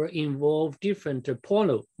agent will involve different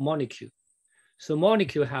polar molecule. So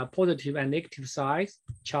molecule have positive and negative sides,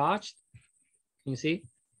 charged. You see.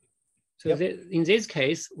 So yep. In this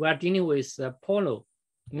case, we are dealing with polar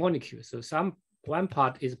molecule. So one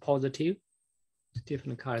part is positive, it's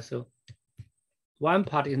different color. So one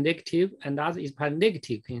part is negative, and the other is part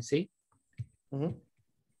negative. Can you see? Mm-hmm.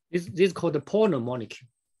 This is called the polar molecule.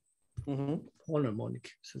 Mm-hmm. Polar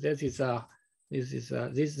molecule. So this is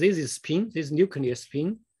spin. This is nuclear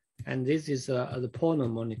spin, and this is the polar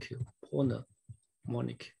molecule. Polar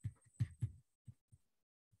molecule.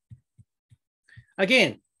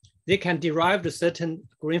 Again, they can derive the certain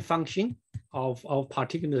Green function of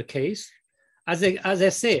particular case. As I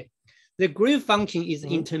say, the Green function is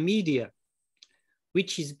intermediate,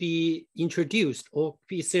 which is be introduced or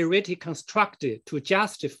be theoretically constructed to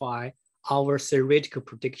justify our theoretical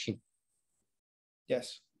prediction.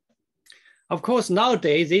 Yes. Of course,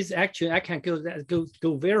 nowadays, this actually, I can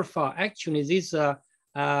go very far. Actually, this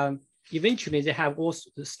eventually they have also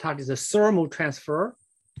started the thermal transfer.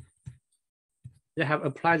 They have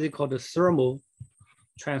applied it called the thermal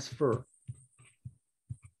transfer.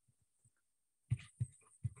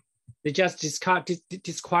 They just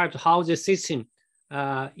described how the system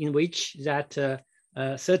in which that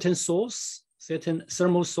certain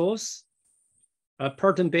thermal source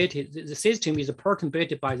perturbated, the system is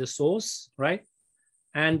perturbated by the source, right?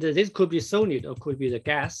 And this could be solid or could be the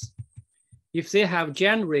gas. If they have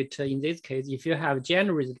generated, in this case, if you have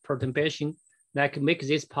generated perturbation, that can make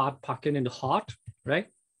this part particularly hot, right?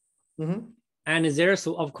 Mm-hmm. And there,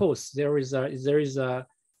 so of course, there is a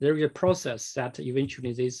process that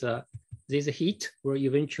eventually this heat will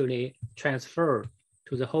eventually transfer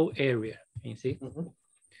to the whole area. You see. Mm-hmm.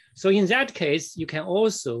 So in that case, you can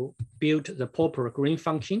also build the proper Green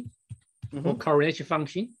function or correlation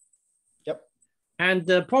function. Yep. And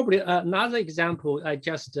probably another example I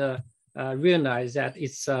just realized that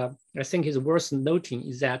it's I think is worth noting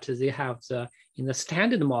is that they have in the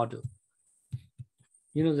standard model.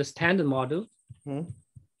 You know the standard model. Mm-hmm.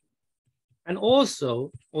 And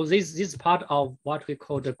also, this is part of what we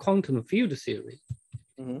call the quantum field theory.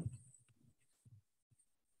 Mm-hmm.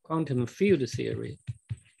 Quantum field theory.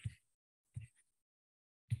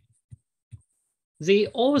 They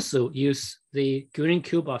also use the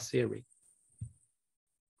Green-Kubo theory.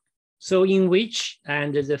 So in which,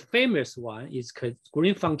 and the famous one is called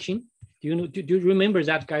Green function. Do you remember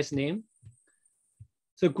that guy's name?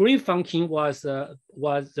 So Green function was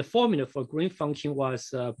the formula for Green function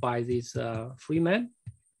was by this Freeman.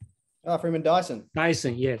 Freeman Dyson.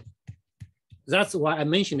 Dyson, yeah. That's why I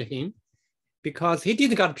mentioned him, because he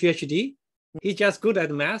didn't got a PhD. He's just good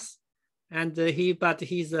at math, and he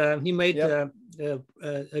made a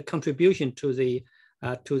contribution to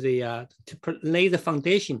lay the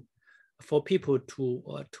foundation for people to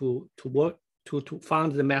work to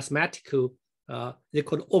find the mathematical they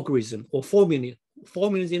call algorithm or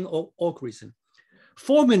formalism or algorithm.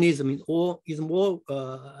 Formalism is more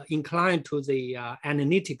inclined to the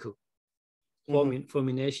analytical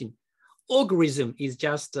formulation. Algorithm is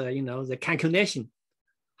just the calculation,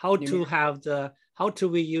 how to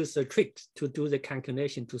we use the tricks to do the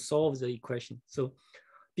calculation to solve the equation. So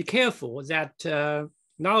be careful that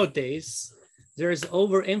nowadays there is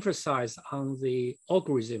overemphasis on the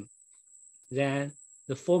algorithm than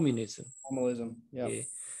the formalism. Formalism, yeah.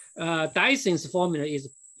 Dyson's formula is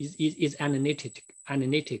analytic.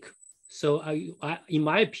 So in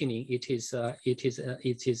my opinion, it's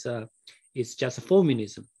just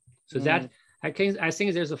formalism. So that I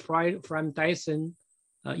think there's a from Dyson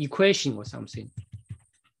equation or something.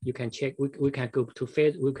 You can check. We can go to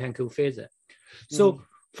further. So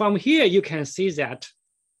from here you can see that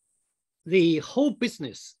the whole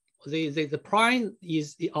business, the prime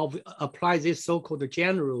is of apply this so-called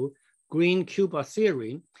general Green-Kubo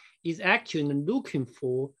theory is actually looking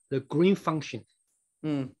for the Green function.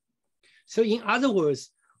 So in other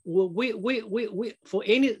words, we for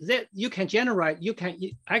any that you can generate,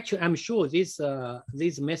 actually, I'm sure this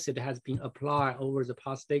method has been applied over the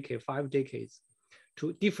past decade, 5 decades,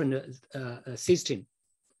 to different systems.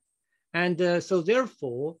 And so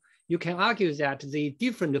therefore, you can argue that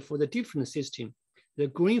for the different system, the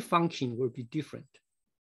green function will be different.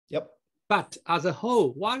 Yep. But as a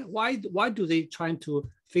whole, why do they try to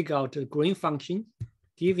figure out the green function,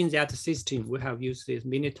 given that system we have used this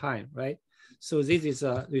many times, right? So this is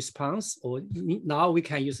a response, or now we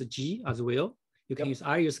can use a G as well. You can use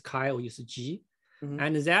use chi or use G,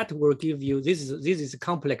 and that will give you this is a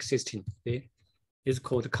complex system. Okay? It's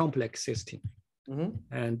called a complex system,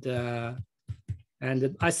 and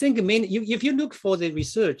I think if you look for the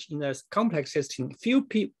research in a complex system,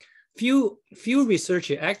 few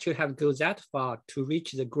researchers actually have go that far to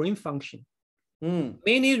reach the green function.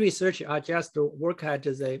 Many researchers are just to work at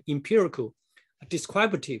the empirical,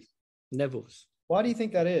 descriptive levels. Why do you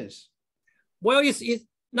think that is? Well, it's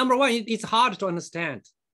number one, it's hard to understand.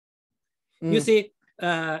 You see,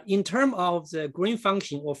 in terms of the green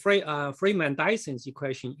function or Freeman-Dyson's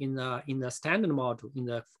equation in the standard model, in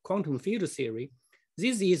the quantum field theory,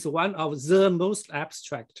 this is one of the most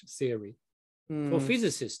abstract theory for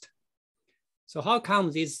physicists. So how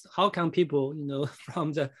come people,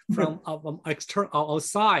 from external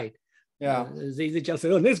outside, they just say,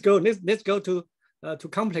 oh, let's go to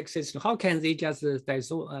complex system. How can they just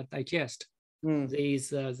digest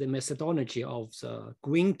the methodology of the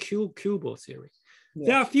Green-Kubo theory? Yeah.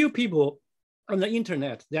 There are a few people on the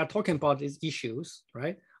internet, they are talking about these issues,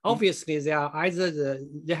 right? Obviously, they are either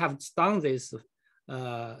they have done this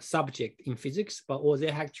subject in physics, or they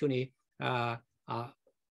actually are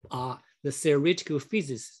the theoretical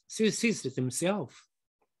physicists themselves.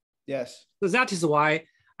 Yes. So that is why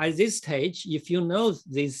at this stage, if you know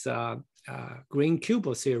this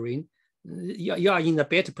Green-Kubo theory, you are in a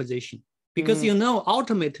better position because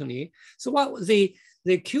ultimately, so what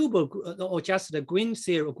the Kubo or just the green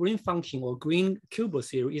theory or green function or Green-Kubo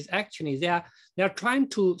theory is actually they are trying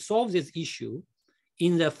to solve this issue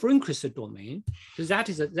in the frequency domain. So that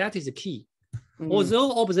is the key.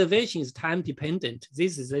 Although observation is time dependent,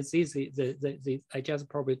 this is I just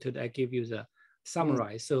probably I give you the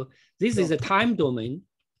summarize. So this is a time domain.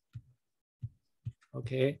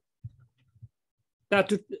 Okay.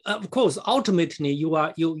 That of course ultimately you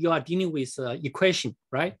are dealing with equation,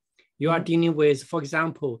 right? You are dealing with, for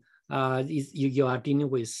example, you are dealing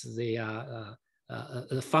with the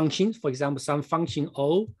functions. For example, some function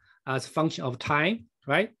O as function of time,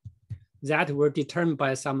 right? That were determined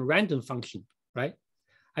by some random function, right?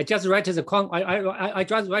 I just write as I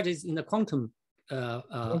just write this in the quantum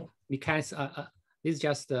mechanics. This is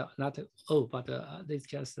just not O, but this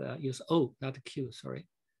just use O, not Q. Sorry,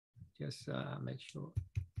 just make sure.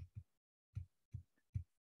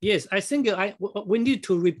 Yes, I think we need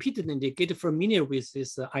to repeatedly get familiar with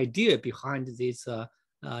this idea behind this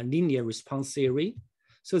linear response theory.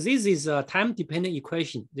 So this is a time-dependent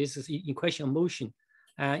equation. This is equation of motion.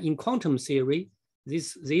 In quantum theory,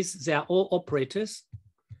 they are all operators.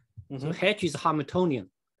 So H is Hamiltonian.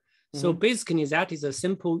 So basically,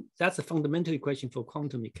 that's a fundamental equation for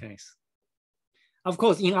quantum mechanics. Of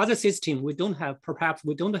course, in other systems, perhaps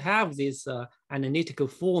we don't have this analytical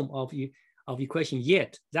form of equation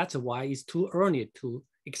yet. That's why it's too early to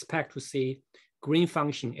expect to see green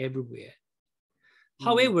function everywhere.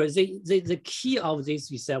 However, the key of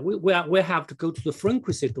this is that we have to go to the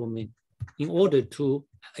frequency domain in order to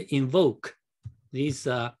invoke this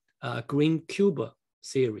Green-Kubo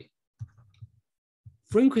theory.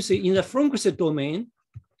 In the frequency domain,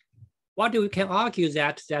 what we can argue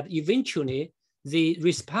that eventually the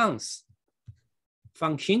response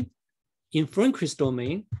function in frequency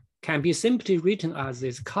domain can be simply written as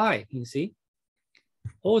this chi, you see,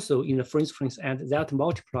 also in the frequency, and that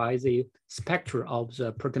multiplies the spectra of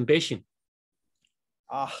the perturbation.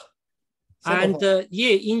 And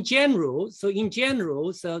in general,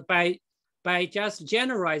 so by just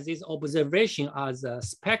generalize this observation as a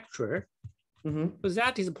spectra, so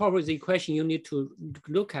that is probably the equation you need to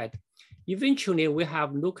look at. Eventually, we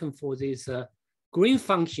have looking for this green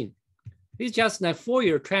function. It's just like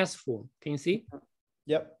Fourier transform. Can you see?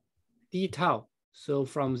 Yep. D tau. So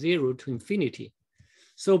from 0 to infinity.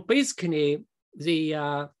 So basically,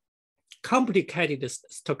 the complicated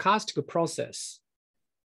stochastic process,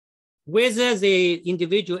 whether the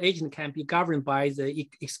individual agent can be governed by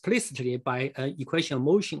explicitly by an equation of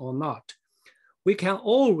motion or not, we can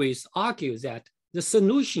always argue that the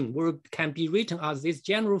solution can be written as this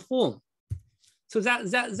general form. So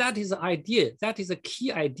that is the idea. That is a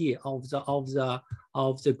key idea of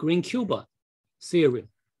the Green-Kubo theory.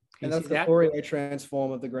 And that's the Fourier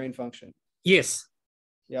transform of the green function. Yes.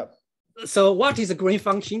 Yep. So what is a green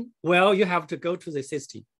function? Well, you have to go to the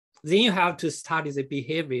system. Then you have to study the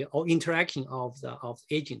behavior or interaction of the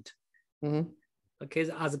agent. Mm-hmm. Okay,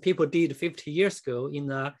 as people did 50 years ago in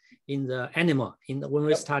the animal, when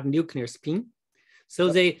we start nuclear spin. So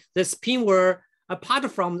the spin were,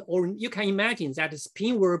 apart from, or you can imagine that the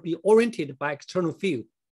spin will be oriented by external field.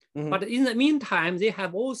 Mm-hmm. But in the meantime, they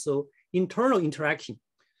have also internal interaction.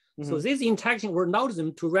 Mm-hmm. So this interaction will allow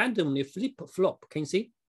them to randomly flip-flop. Can you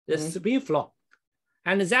see? The spin flop.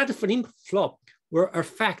 And that flip-flop will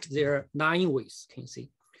affect their line width. Can you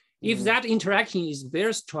see? If that interaction is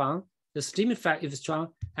very strong, the stream effect is strong,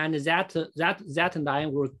 and that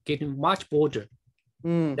line will get much broader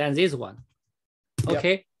than this one.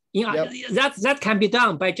 Okay, that can be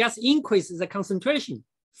done by just increase the concentration.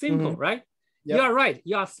 Simple, right? Yep. You are right.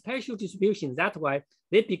 You are spatial distribution. That's why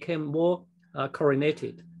they became more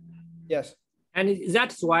correlated. Yes, and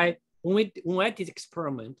that's why when I did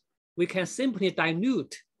experiment, we can simply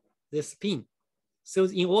dilute the spin, so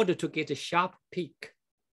in order to get a sharp peak.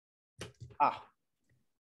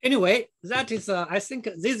 Anyway, that is I think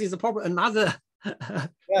this is probably another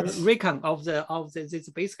recon of this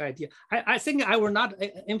basic idea. I think I will not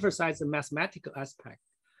emphasize the mathematical aspect.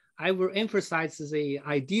 I will emphasize the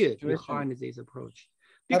idea behind this approach,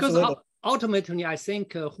 because ultimately I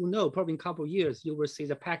think who knows, probably in a couple of years you will see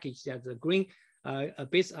the package that the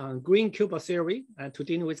based on Green-Kubo theory to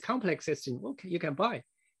deal with complex system. Okay, you can buy.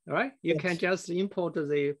 All right, you can just import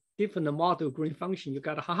the different model green function. You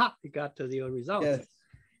got you got the result.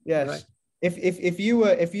 Yes. Right. If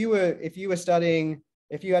you were studying,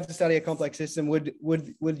 if you had to study a complex system,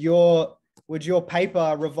 would your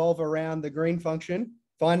paper revolve around the green function,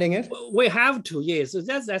 finding it? We have to, yes. So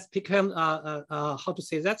that's become how to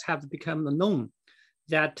say, that have become known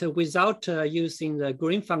that without using the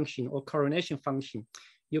green function or correlation function,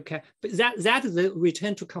 you can. But that is the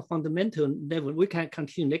return to fundamental level. We can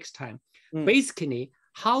continue next time. Basically,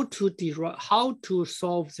 how to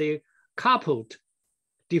solve the coupled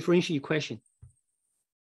differential equation,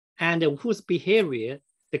 and whose behavior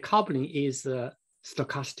the coupling is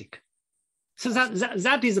stochastic. So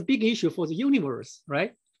that is a big issue for the universe,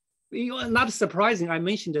 right? Not surprising, I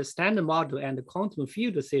mentioned the standard model and the quantum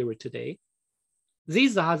field theory today.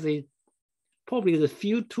 These are probably the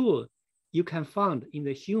few tools you can find in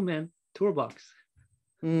the human toolbox.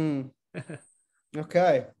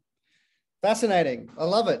 Okay, fascinating. I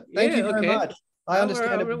love it. Thank you very much. I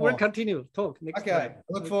understand it more. We'll continue talk next time. I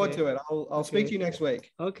look forward to it. I'll speak to you next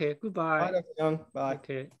week. Okay, goodbye. Bye, Dr. Yong. Bye.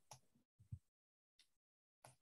 Okay.